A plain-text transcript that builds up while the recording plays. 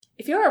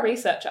If you're a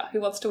researcher who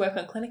wants to work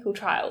on clinical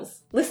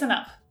trials, listen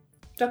up.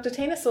 Dr.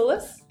 Tina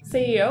Soulis,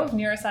 CEO of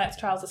Neuroscience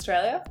Trials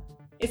Australia,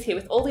 is here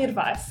with all the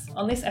advice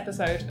on this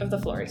episode of the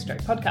Florey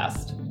Stroke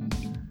podcast.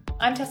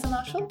 I'm Tessa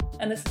Marshall,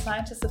 and this is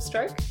Scientists of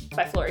Stroke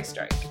by Florey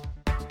Stroke.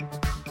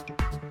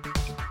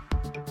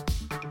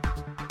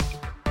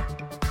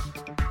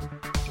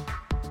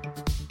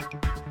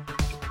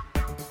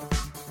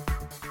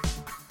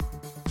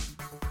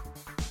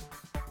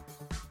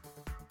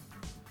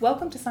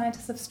 Welcome to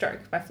Scientists of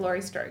Stroke by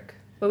Florey Stroke,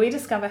 where we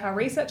discover how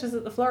researchers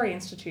at the Florey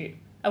Institute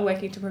are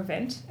working to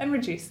prevent and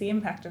reduce the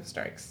impact of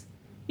strokes.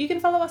 You can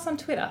follow us on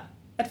Twitter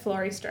at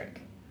Florey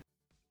Stroke.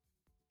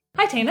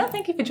 Hi Tina,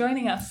 thank you for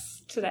joining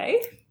us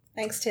today.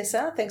 Thanks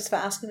Tessa, thanks for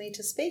asking me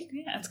to speak.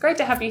 Yeah, it's great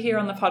to have you here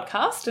on the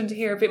podcast and to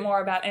hear a bit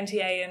more about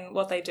NTA and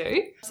what they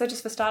do. So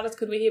just for starters,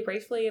 could we hear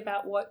briefly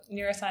about what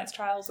Neuroscience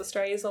Trials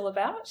Australia is all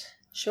about?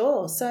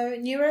 Sure. So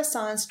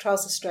Neuroscience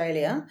Trials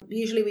Australia,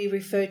 usually we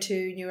refer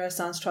to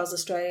Neuroscience Trials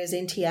Australia as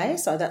NTA,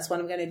 so that's what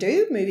I'm going to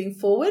do moving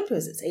forward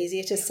because it's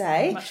easier to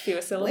say. Much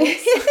fewer syllables.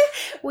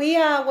 We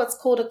are what's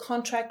called a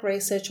contract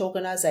research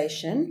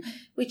organisation,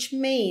 which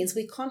means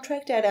we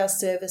contract out our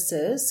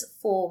services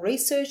for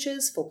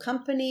researchers, for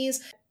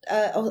companies,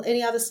 or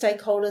any other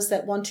stakeholders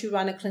that want to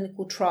run a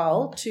clinical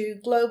trial to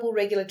global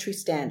regulatory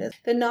standards.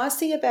 The nice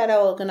thing about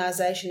our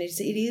organisation is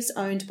it is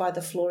owned by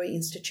the Florey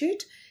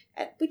Institute,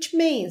 which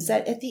means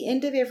that at the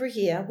end of every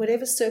year,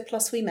 whatever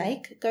surplus we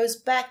make goes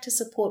back to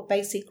support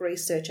basic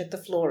research at the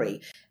Florey.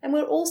 And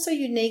we're also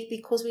unique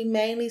because we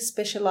mainly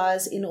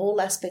specialise in all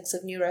aspects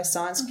of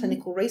neuroscience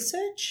clinical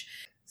research.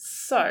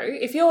 So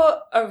if you're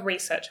a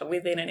researcher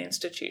within an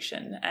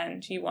institution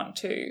and you want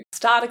to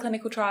start a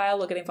clinical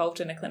trial or get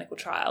involved in a clinical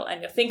trial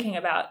and you're thinking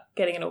about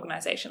getting an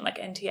organisation like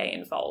NTA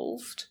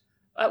involved,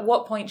 at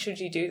what point should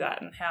you do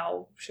that and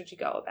how should you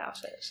go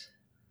about it?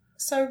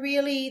 So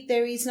really,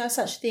 there is no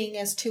such thing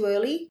as too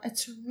early.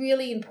 It's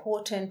really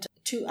important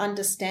to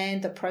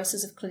understand the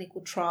process of clinical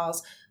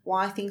trials,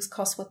 why things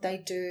cost what they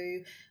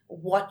do,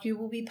 what you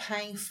will be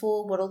paying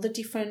for, what all the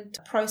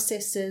different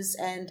processes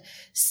and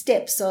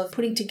steps of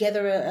putting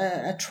together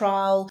a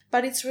trial.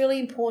 But it's really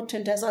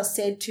important, as I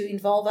said, to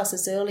involve us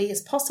as early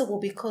as possible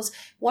because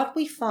what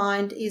we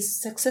find is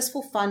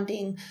successful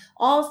funding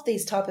of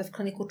these type of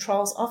clinical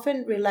trials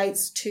often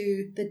relates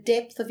to the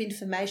depth of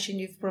information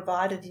you've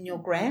provided in your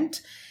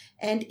grant.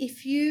 And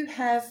if you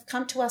have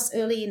come to us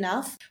early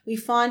enough, we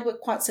find we're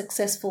quite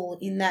successful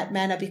in that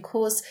manner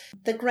because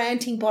the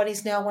granting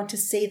bodies now want to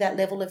see that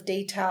level of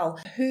detail.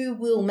 Who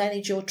will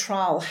manage your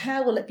trial?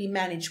 How will it be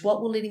managed?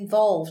 What will it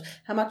involve?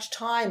 How much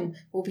time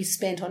will be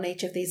spent on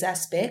each of these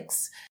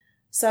aspects?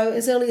 So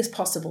as early as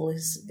possible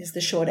is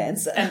the short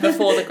answer. And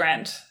before the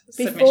grant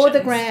Before the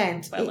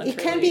grant. Well, it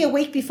can be a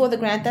week before the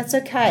grant, that's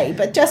okay,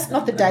 but just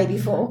not the day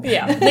before.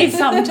 Yeah, need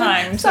some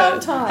time to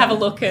have a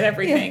look at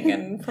everything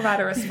and provide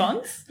a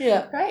response.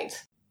 Yeah.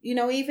 Great. You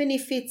know, even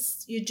if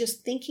it's you're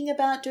just thinking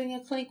about doing a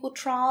clinical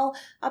trial,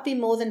 I'd be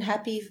more than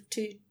happy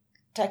to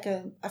take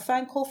a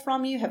phone call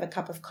from you, have a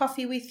cup of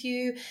coffee with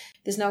you.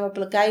 There's no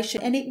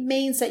obligation. And it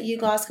means that you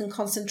guys can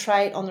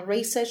concentrate on the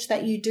research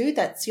that you do.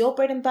 That's your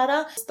bread and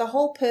butter. The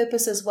whole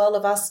purpose as well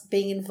of us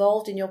being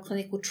involved in your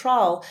clinical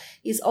trial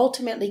is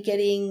ultimately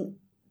getting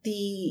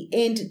the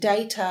end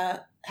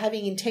data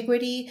having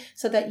integrity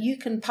so that you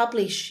can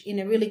publish in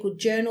a really good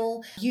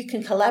journal. You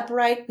can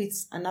collaborate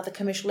with another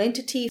commercial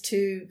entity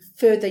to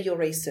further your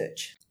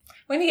research.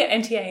 When you get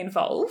NTA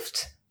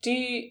involved, do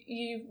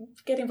you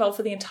get involved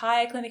for the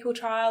entire clinical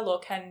trial or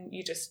can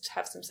you just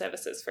have some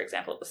services, for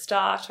example, at the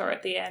start or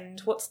at the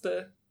end? What's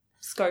the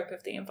scope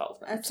of the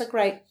involvement? That's a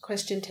great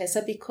question,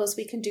 Tessa, because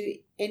we can do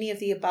any of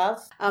the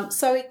above.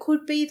 So it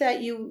could be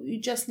that you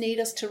just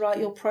need us to write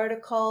your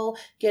protocol,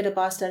 get a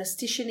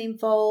biostatistician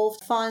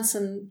involved, find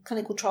some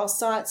clinical trial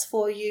sites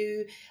for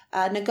you,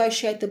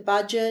 negotiate the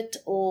budget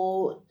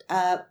or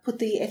put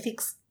the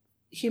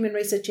Human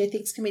Research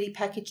Ethics Committee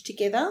package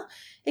together.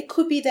 It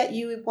could be that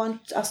you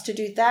want us to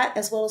do that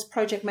as well as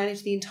project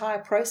manage the entire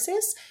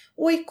process,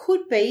 or it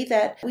could be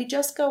that we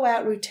just go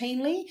out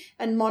routinely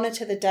and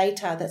monitor the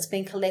data that's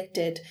been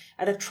collected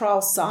at a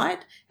trial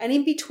site, and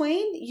in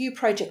between you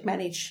project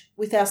manage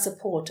with our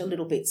support a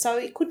little bit. So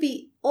it could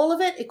be all of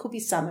it, it could be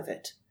some of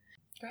it.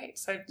 Great.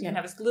 So you can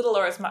have as little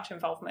or as much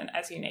involvement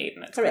as you need,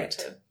 and it's correct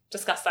great to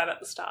discuss that at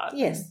the start.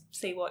 Yes. And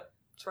see what's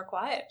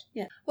required.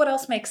 Yeah. What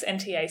else makes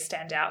NTA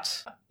stand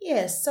out?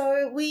 Yes,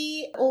 so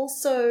we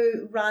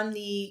also run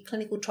the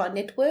clinical trial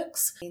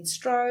networks in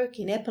stroke,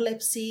 in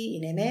epilepsy,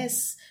 in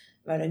MS,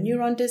 motor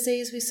neuron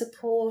disease we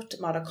support,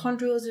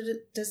 mitochondrial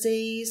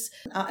disease,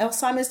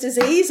 Alzheimer's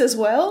disease as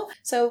well.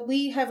 So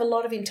we have a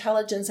lot of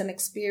intelligence and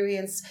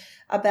experience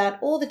about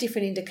all the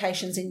different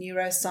indications in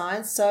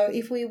neuroscience. So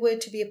if we were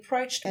to be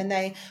approached and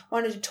they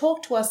wanted to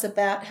talk to us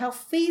about how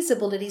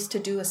feasible it is to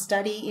do a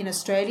study in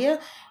Australia,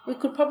 we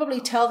could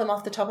probably tell them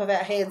off the top of our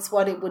heads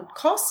what it would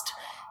cost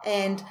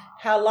and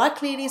how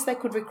likely it is they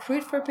could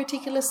recruit for a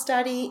particular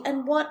study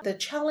and what the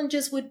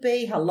challenges would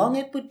be, how long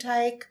it would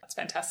take. That's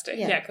fantastic.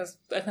 Yeah, because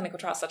a clinical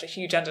trial is such a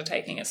huge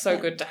undertaking. It's so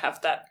good to have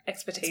that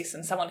expertise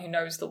and someone who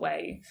knows the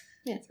way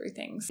through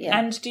things. Yeah.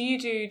 And do you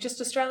do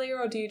just Australia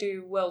or do you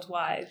do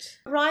worldwide?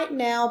 Right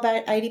now,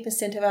 about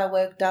 80% of our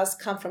work does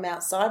come from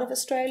outside of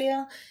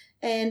Australia,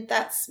 and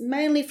that's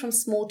mainly from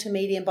small to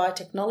medium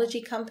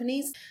biotechnology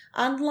companies.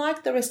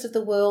 Unlike the rest of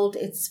the world,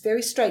 it's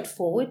very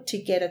straightforward to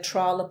get a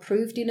trial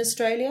approved in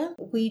Australia.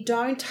 We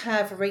don't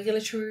have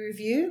regulatory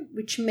review,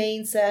 which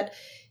means that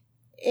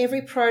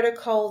every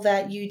protocol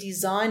that you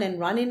design and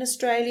run in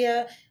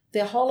Australia,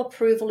 the whole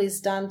approval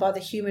is done by the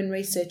Human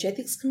Research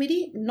Ethics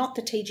Committee, not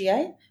the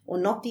TGA or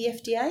not the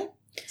FDA.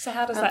 So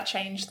how does that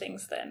change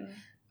things then?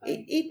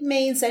 It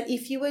means that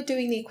if you were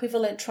doing the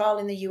equivalent trial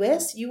in the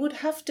US, you would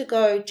have to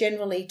go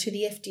generally to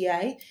the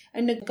FDA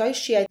and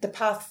negotiate the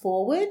path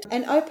forward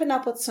and open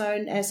up what's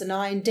known as an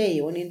IND,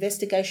 or an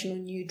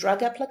investigational new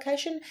drug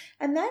application.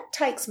 And that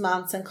takes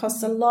months and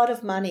costs a lot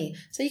of money.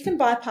 So you can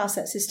bypass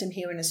that system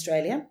here in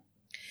Australia,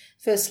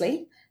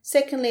 firstly.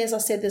 Secondly, as I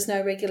said, there's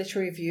no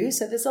regulatory review,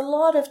 so there's a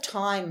lot of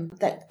time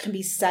that can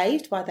be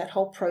saved by that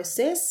whole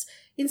process.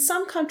 In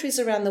some countries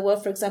around the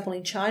world, for example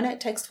in China,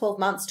 it takes 12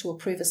 months to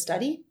approve a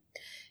study.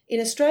 In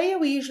Australia,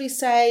 we usually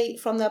say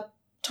from the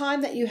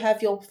time that you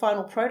have your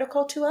final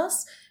protocol to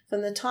us,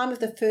 from the time of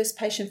the first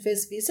patient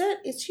first visit,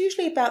 it's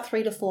usually about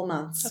 3 to 4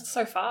 months. That's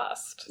so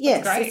fast.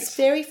 Yes, That's great. It's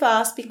very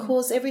fast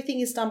because everything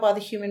is done by the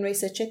Human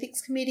Research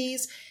Ethics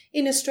Committees.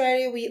 In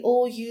Australia, we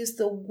all use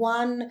the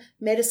One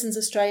Medicines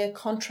Australia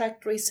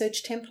contract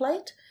research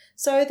template.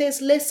 So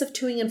there's less of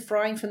toing and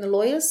froing from the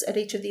lawyers at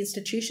each of the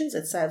institutions.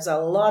 It saves a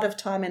lot of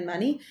time and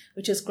money,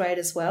 which is great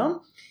as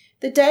well.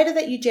 The data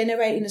that you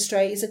generate in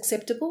Australia is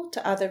acceptable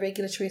to other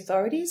regulatory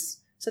authorities.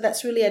 So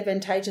that's really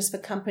advantageous for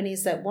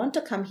companies that want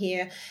to come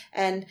here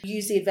and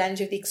use the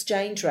advantage of the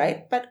exchange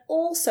rate. But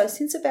also,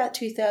 since about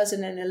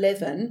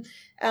 2011,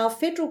 our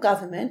federal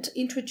government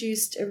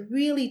introduced a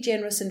really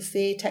generous and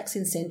fair tax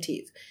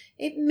incentive.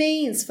 It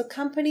means for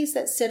companies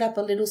that set up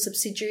a little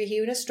subsidiary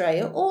here in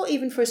Australia, or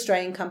even for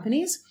Australian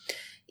companies,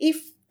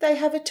 if they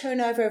have a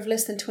turnover of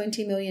less than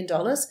 $20 million,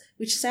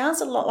 which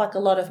sounds a lot like a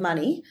lot of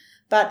money,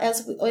 but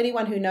as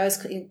anyone who knows,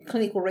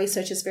 clinical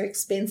research is very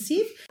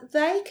expensive,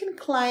 they can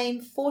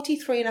claim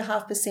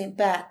 43.5%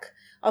 back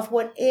of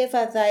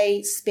whatever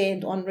they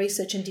spend on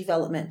research and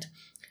development.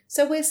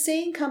 So we're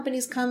seeing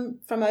companies come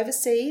from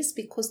overseas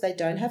because they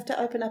don't have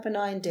to open up an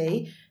IND.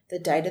 The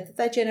data that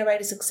they generate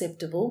is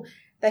acceptable.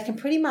 They can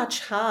pretty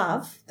much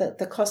halve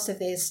the cost of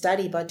their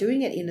study by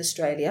doing it in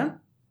Australia.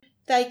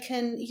 They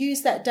can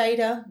use that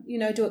data,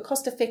 do it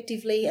cost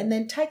effectively and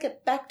then take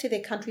it back to their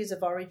countries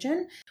of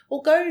origin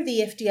or go to the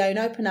FDA and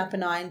open up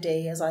an IND,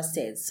 as I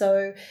said.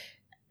 So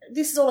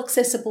this is all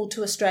accessible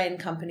to Australian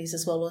companies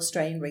as well,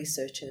 Australian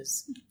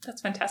researchers.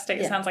 That's fantastic.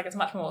 Yeah. It sounds like it's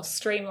much more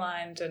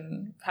streamlined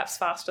and perhaps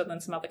faster than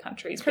some other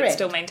countries, Correct. but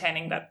still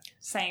maintaining that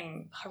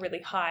same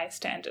really high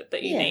standard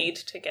that you need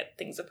to get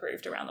things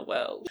approved around the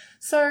world.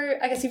 So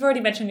I guess you've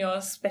already mentioned your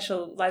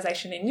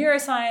specialisation in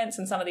neuroscience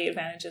and some of the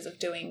advantages of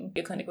doing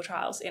your clinical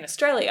trials in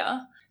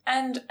Australia.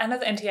 And I know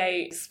the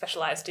NTA is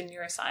specialised in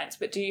neuroscience,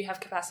 but do you have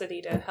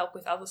capacity to help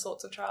with other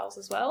sorts of trials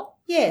as well?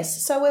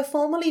 Yes, so we're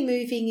formally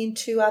moving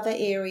into other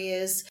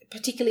areas,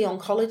 particularly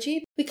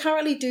oncology. We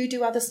currently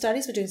do other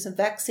studies. We're doing some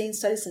vaccine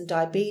studies, some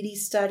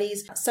diabetes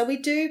studies. So we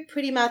do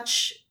pretty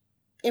much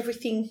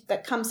everything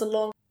that comes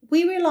along.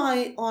 We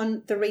rely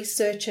on the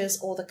researchers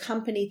or the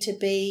company to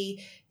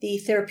be the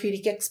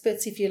therapeutic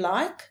experts, if you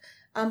like.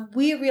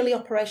 We're really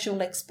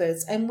operational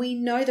experts and we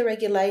know the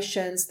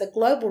regulations, the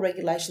global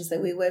regulations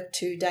that we work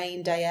to day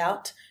in, day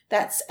out.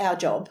 That's our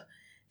job,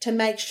 to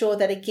make sure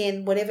that,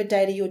 again, whatever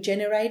data you're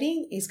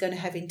generating is going to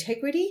have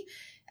integrity,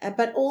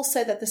 but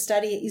also that the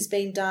study is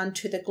being done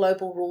to the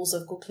global rules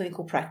of good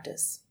clinical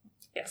practice.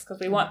 Yes,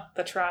 because we want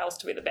the trials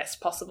to be the best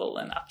possible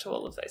and up to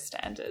all of those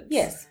standards.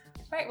 Yes.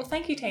 Great. Well,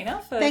 thank you,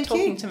 Tina, for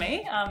talking to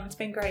me. It's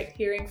been great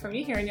hearing from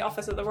you here in your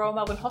office at the Royal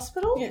Melbourne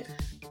Hospital. Yeah.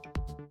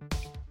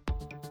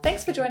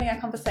 Thanks for joining our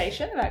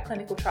conversation about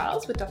clinical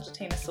trials with Dr.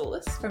 Tina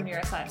Soulis from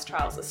Neuroscience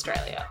Trials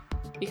Australia.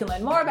 You can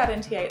learn more about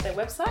NTA at their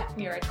website,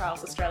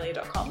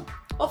 neurotrialsaustralia.com,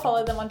 or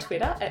follow them on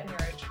Twitter at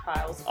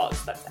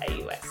neurotrialsAus, that's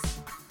AUS.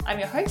 I'm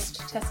your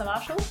host, Tessa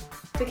Marshall.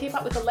 To keep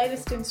up with the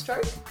latest in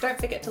stroke, don't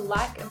forget to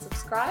like and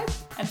subscribe,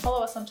 and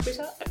follow us on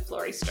Twitter at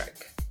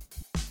FloreyStroke.